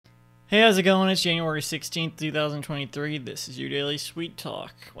Hey, how's it going? It's January 16th, 2023. This is your Daily Sweet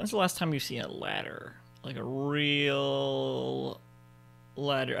Talk. When's the last time you've seen a ladder? Like a real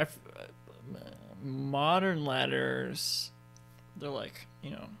ladder? Modern ladders, they're like,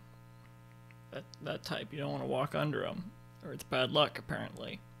 that type. You don't want to walk under them, or it's bad luck,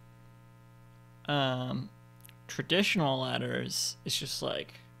 apparently. Traditional ladders, it's just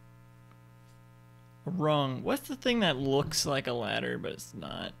like a rung. What's the thing that looks like a ladder, but it's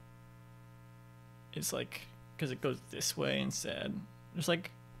not? It's like, because it goes this way instead. There's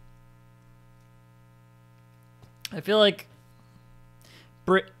like, I feel like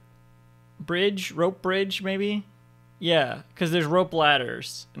rope bridge, maybe? Yeah, because there's rope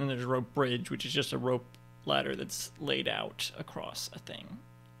ladders, and then there's rope bridge, which is just a rope ladder that's laid out across a thing.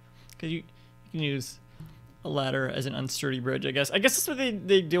 Because you can use a ladder as an unsturdy bridge, I guess. I guess that's what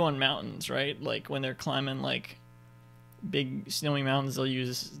they do on mountains, right? Like, when they're climbing, like, big snowy mountains, they'll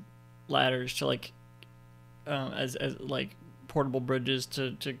use ladders to, like, as like portable bridges to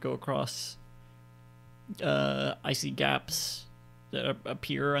go across icy gaps that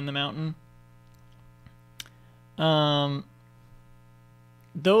appear on the mountain.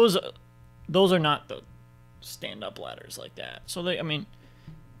 Those are not the stand-up ladders like that. So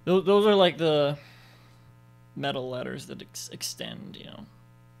those are like the metal ladders that extend.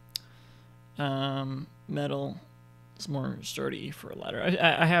 Metal is more sturdy for a ladder.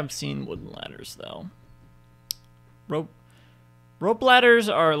 I have seen wooden ladders though. Rope ladders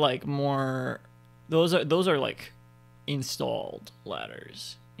are like more. Those are like installed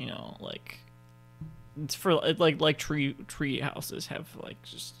ladders. Like it's for like tree houses have like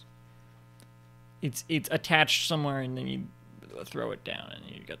just it's attached somewhere and then you throw it down and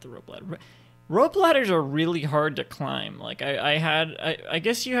you got the rope ladder. Rope ladders are really hard to climb. Like I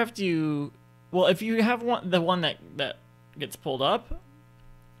guess you have to. Well, if you have the one that gets pulled up,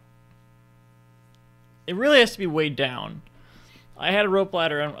 it really has to be weighed down. I had a rope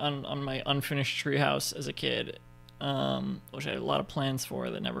ladder on my unfinished treehouse as a kid, which I had a lot of plans for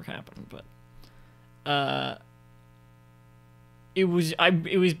that never happened. But it was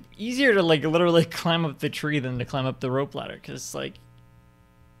easier to like literally climb up the tree than to climb up the rope ladder, because like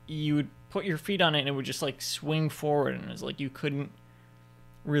you would put your feet on it and it would just like swing forward, and it was like you couldn't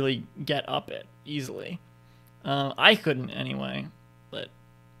really get up it easily. I couldn't anyway, but.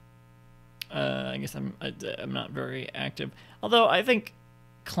 I guess I'm not very active. Although I think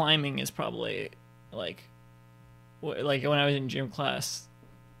climbing is probably like when I was in gym class.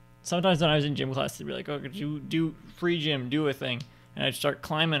 Sometimes when I was in gym class, they'd be like, "Oh, could you do free gym? Do a thing," and I'd start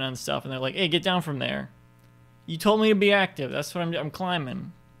climbing on stuff, and they're like, "Hey, get down from there. You told me to be active. That's what I'm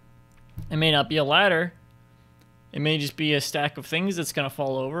climbing. It may not be a ladder. It may just be a stack of things that's gonna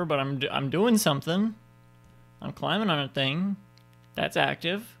fall over, but I'm doing something. I'm climbing on a thing. That's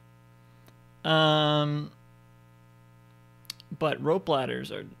active." But rope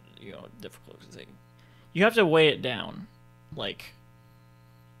ladders are, difficult because you have to weigh it down. Like,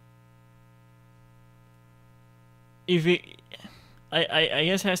 if it, I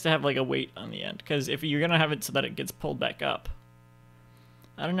guess it has to have like a weight on the end, because if you're gonna have it so that it gets pulled back up,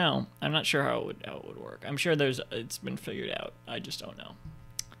 I don't know. I'm not sure how it would work. I'm sure it's been figured out. I just don't know.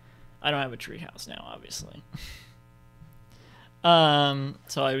 I don't have a treehouse now, obviously.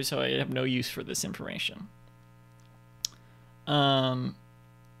 So I have no use for this information. I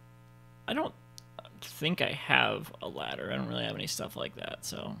don't think I have a ladder. I don't really have any stuff like that,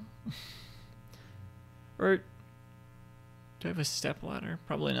 so. Or do I have a step ladder?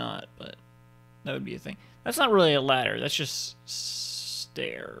 Probably not, but that would be a thing. That's not really a ladder. That's just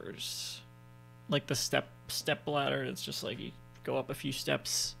stairs. Like the step ladder. It's just like you go up a few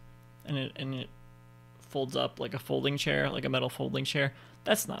steps, and it folds up like a folding chair, like a metal folding chair.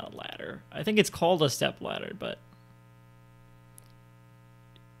 That's not a ladder. I think it's called a step ladder, but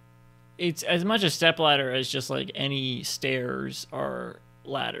it's as much a step ladder as just like any stairs are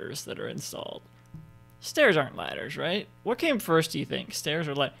ladders that are installed. Stairs aren't ladders, right? What came first, do you think? Stairs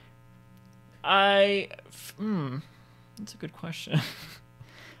or ladder? That's a good question.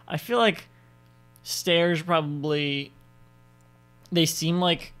 I feel like stairs probably, they seem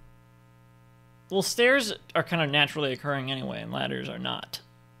like, well, stairs are kind of naturally occurring anyway, and ladders are not.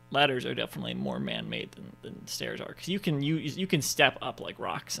 Ladders are definitely more man-made than stairs are, because you can step up like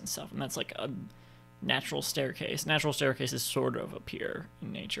rocks and stuff, and that's like a natural staircase. Natural staircases sort of appear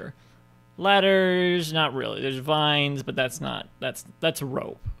in nature. Ladders, not really. There's vines, but that's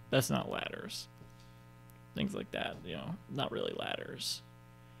rope. That's not ladders. Things like that, not really ladders.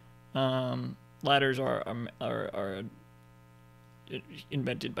 Ladders are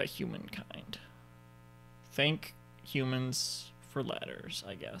invented by humankind. Thank humans for ladders,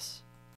 I guess.